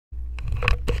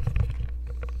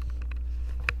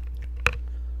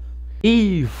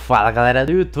E fala galera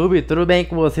do YouTube, tudo bem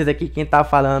com vocês? Aqui quem tá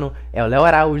falando é o Léo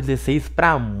Araújo 16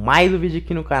 para mais um vídeo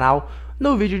aqui no canal.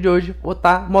 No vídeo de hoje vou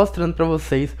estar mostrando para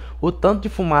vocês o tanto de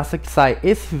fumaça que sai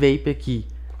esse vape aqui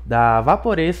da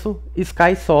Vaporeço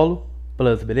Sky Solo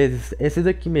Plus, beleza? Esse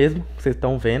daqui mesmo, que vocês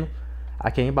estão vendo.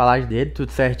 Aqui é a embalagem dele,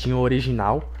 tudo certinho,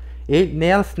 original. E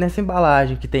nessa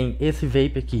embalagem que tem esse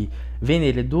vape aqui, vem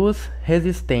nele duas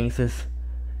resistências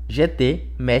GT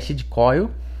mesh de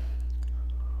coil,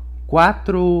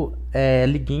 quatro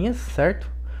liguinhas, certo?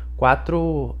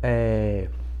 Quatro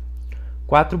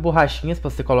borrachinhas para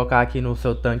você colocar aqui no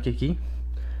seu tanque aqui.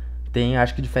 Tem,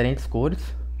 acho que diferentes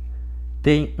cores.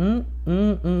 Tem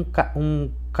um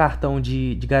cartão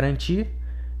de garantia.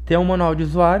 Tem um manual de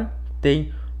usuário.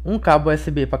 Tem um cabo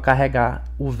USB para carregar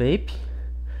o vape.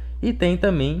 E tem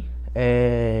também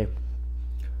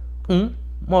um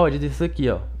mod desse aqui,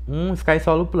 ó, um Sky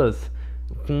Solo Plus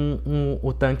com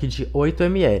o tanque de 8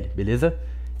 ml, beleza?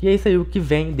 E é isso aí o que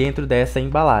vem dentro dessa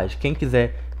embalagem. Quem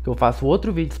quiser que eu faça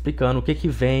outro vídeo explicando o que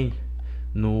vem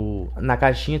na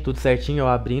caixinha, tudo certinho, eu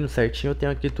abrindo certinho, eu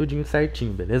tenho aqui tudinho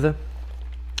certinho, beleza?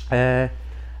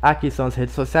 Aqui são as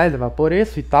redes sociais da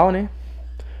Vaporeço e tal, né?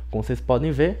 Como vocês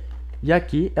podem ver. E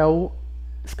aqui é o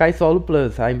Sky Solo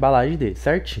Plus, a embalagem dele,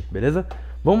 certinho, beleza?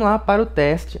 Vamos lá para o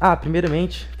teste.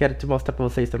 Primeiramente, quero te mostrar para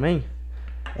vocês também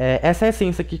essa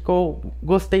essência aqui que eu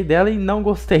gostei dela e não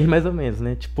gostei, mais ou menos,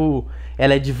 né? Tipo,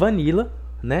 ela é de vanilla,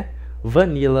 né?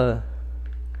 Vanilla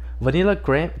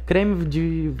creme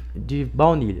de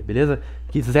baunilha, beleza?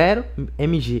 Que 0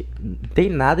 mg, não tem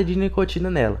nada de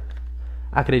nicotina nela,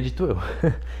 acredito eu.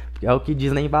 É o que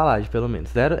diz na embalagem, pelo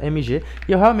menos 0 mg.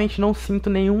 E eu realmente não sinto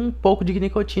nenhum pouco de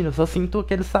nicotina, eu só sinto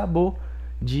aquele sabor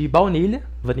de baunilha,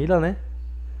 vanilla, né?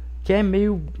 Que é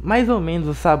meio, mais ou menos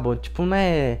o sabor. Tipo, não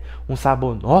é um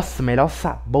sabor, nossa, melhor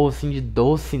sabor assim de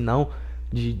doce, não,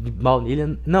 de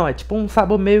baunilha. Não, é tipo um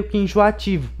sabor meio que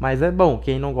enjoativo, mas é bom,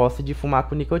 quem não gosta de fumar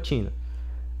com nicotina.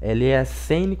 Ele é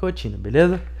sem nicotina,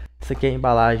 beleza? Essa aqui é a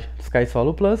embalagem do Sky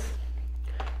Solo Plus,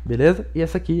 beleza? E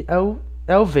essa aqui é o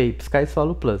Vape Sky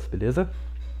Solo Plus, beleza?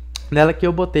 Nela que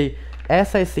eu botei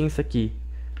essa essência aqui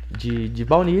de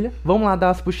baunilha. Vamos lá dar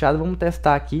umas puxadas, vamos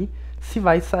testar aqui se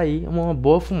vai sair uma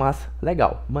boa fumaça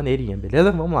legal, maneirinha,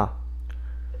 beleza? Vamos lá.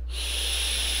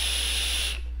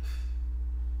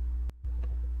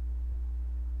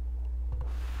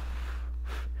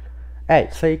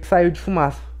 Isso aí que saiu de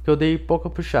fumaça, que eu dei pouca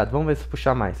puxada. Vamos ver se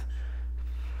puxar mais.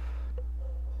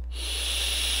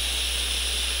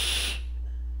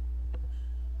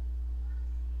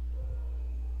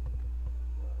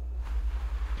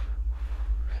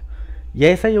 E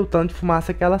é isso aí o tanto de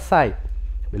fumaça que ela sai.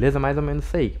 Beleza? Mais ou menos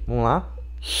isso aí. Vamos lá.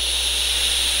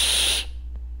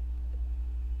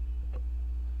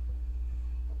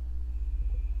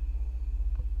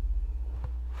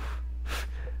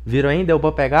 Viram aí? Deu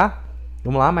pra pegar?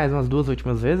 Vamos lá, mais umas duas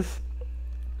últimas vezes.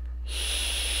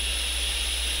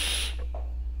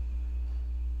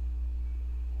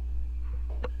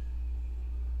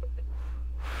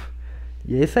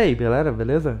 E é isso aí, galera.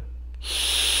 Beleza?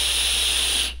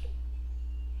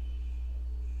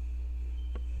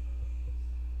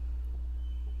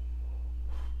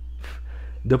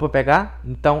 Deu pra pegar?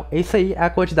 Então, isso aí é a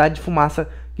quantidade de fumaça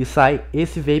que sai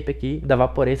esse vape aqui da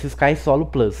Vaporeço Sky Solo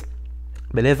Plus.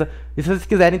 Beleza? E se vocês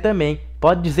quiserem também,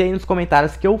 pode dizer aí nos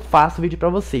comentários que eu faço vídeo pra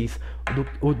vocês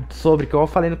sobre, que eu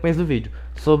falei no começo do vídeo,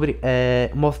 sobre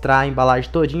mostrar a embalagem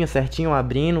todinha certinho,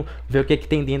 abrindo, ver o que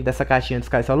tem dentro dessa caixinha de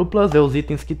Sky Solo Plus, ver os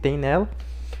itens que tem nela.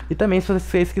 E também, se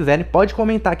vocês quiserem, pode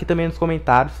comentar aqui também nos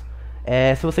comentários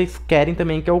se vocês querem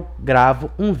também que eu gravo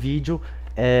um vídeo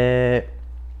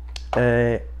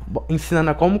ensinando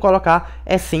a como colocar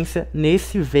essência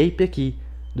nesse vape aqui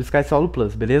do Sky Solo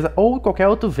Plus, beleza? Ou qualquer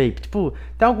outro vape. Tipo,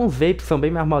 tem alguns vapes que são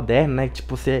bem mais modernos, né?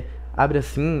 Tipo, você abre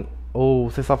assim, ou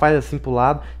você só faz assim pro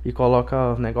lado e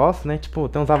coloca os negócios, né? Tipo,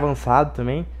 tem uns avançados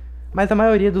também. Mas a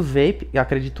maioria dos vape,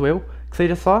 acredito eu, que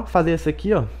seja só fazer isso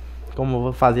aqui, ó, como eu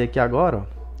vou fazer aqui agora, ó.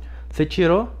 Você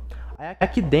tirou, aí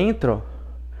aqui dentro, ó,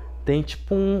 tem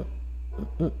tipo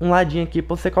um ladinho aqui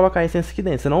pra você colocar a essência aqui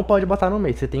dentro. Você não pode botar no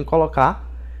meio, você tem que colocar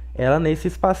ela nesse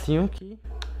espacinho que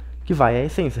vai a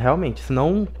essência, realmente.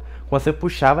 Senão, quando você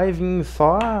puxar, vai vir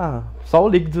só o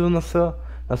líquido na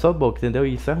sua boca, entendeu?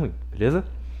 E isso é ruim, beleza?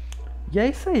 E é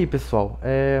isso aí, pessoal.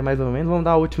 Mais ou menos, vamos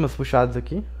dar últimas puxadas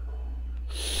aqui.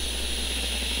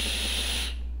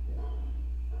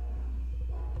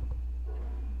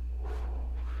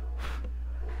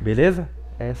 Beleza?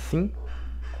 É assim.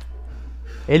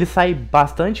 Ele sai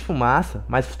bastante fumaça,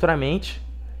 mas futuramente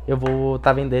eu vou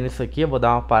estar vendendo isso aqui, eu vou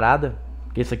dar uma parada,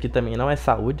 porque isso aqui também não é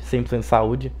saúde, 100%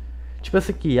 saúde. Tipo,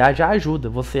 isso aqui já ajuda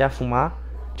você a fumar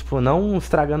Tipo, não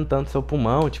estragando tanto seu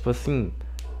pulmão, tipo assim.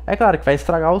 É claro que vai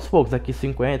estragar aos poucos, daqui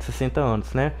 50, 60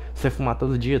 anos, né? Você fumar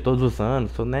todo dia, todos os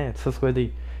anos, né? Essas coisas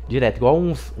aí, direto. Igual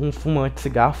um fumante de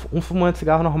cigarro. Um fumante de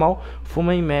cigarro normal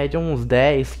fuma em média uns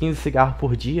 10, 15 cigarros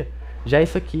por dia. Já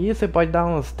isso aqui, você pode dar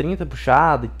uns 30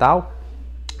 puxadas e tal.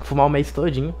 Fumar o mês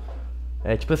todinho.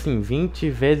 É tipo assim,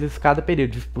 20 vezes cada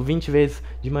período. Tipo, 20 vezes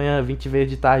de manhã, 20 vezes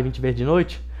de tarde, 20 vezes de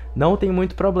noite. Não tem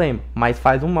muito problema, mas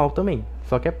faz um mal também.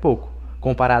 Só que é pouco,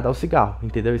 comparado ao cigarro,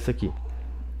 entendeu? Isso aqui.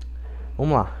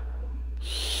 Vamos lá.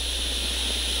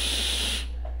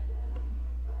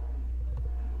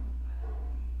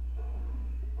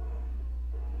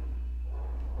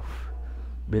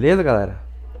 Beleza, galera?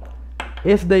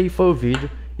 Esse daí foi o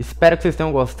vídeo. Espero que vocês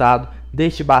tenham gostado.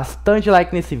 Deixe bastante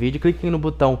like nesse vídeo. Clique no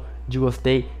botão de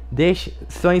gostei. Deixe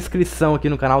sua inscrição aqui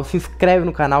no canal. Se inscreve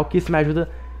no canal, que isso me ajuda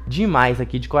demais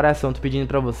aqui, de coração. Tô pedindo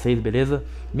pra vocês, beleza?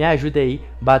 Me ajude aí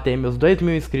a bater meus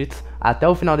 2.000 inscritos até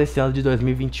o final desse ano de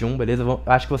 2021, beleza?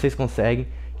 Acho que vocês conseguem.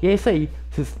 E é isso aí.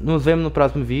 Nos vemos no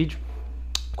próximo vídeo.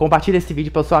 Compartilhe esse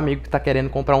vídeo para o seu amigo que tá querendo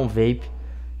comprar um vape,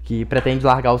 que pretende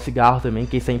largar o cigarro também,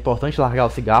 que isso é importante, largar o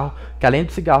cigarro, que além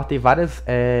do cigarro tem várias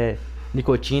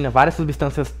nicotina, várias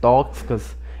substâncias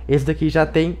tóxicas. Esse daqui já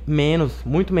tem menos,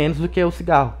 muito menos do que o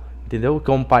cigarro, entendeu?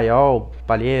 Como paiol,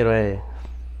 palheiro,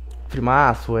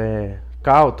 frimaço,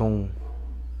 Calton,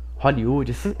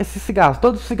 Hollywood, esses cigarros,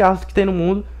 todos os cigarros que tem no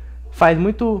mundo faz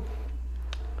muito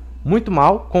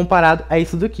mal comparado a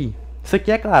isso daqui. Isso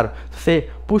aqui é claro, se você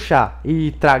puxar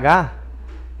e tragar,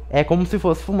 é como se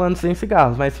fosse fumando sem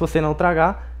cigarros, mas se você não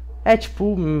tragar, é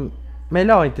tipo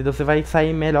melhor, entendeu? Você vai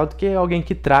sair melhor do que alguém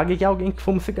que traga e que alguém que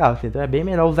fuma cigarro, entendeu? É bem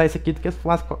melhor usar isso aqui do que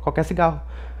fumar qualquer cigarro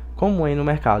comum aí no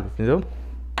mercado, entendeu?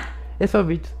 Esse é o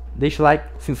vídeo, deixa o like,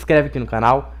 se inscreve aqui no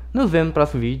canal, nos vemos no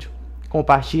próximo vídeo,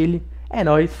 compartilhe, é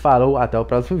nóis, falou, até o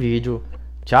próximo vídeo,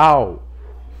 tchau,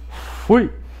 fui!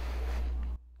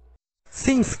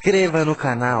 Se inscreva no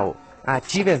canal,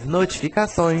 ative as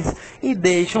notificações e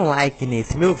deixe um like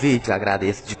nesse meu vídeo,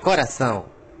 agradeço de coração.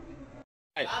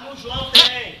 Lá no João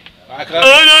tem.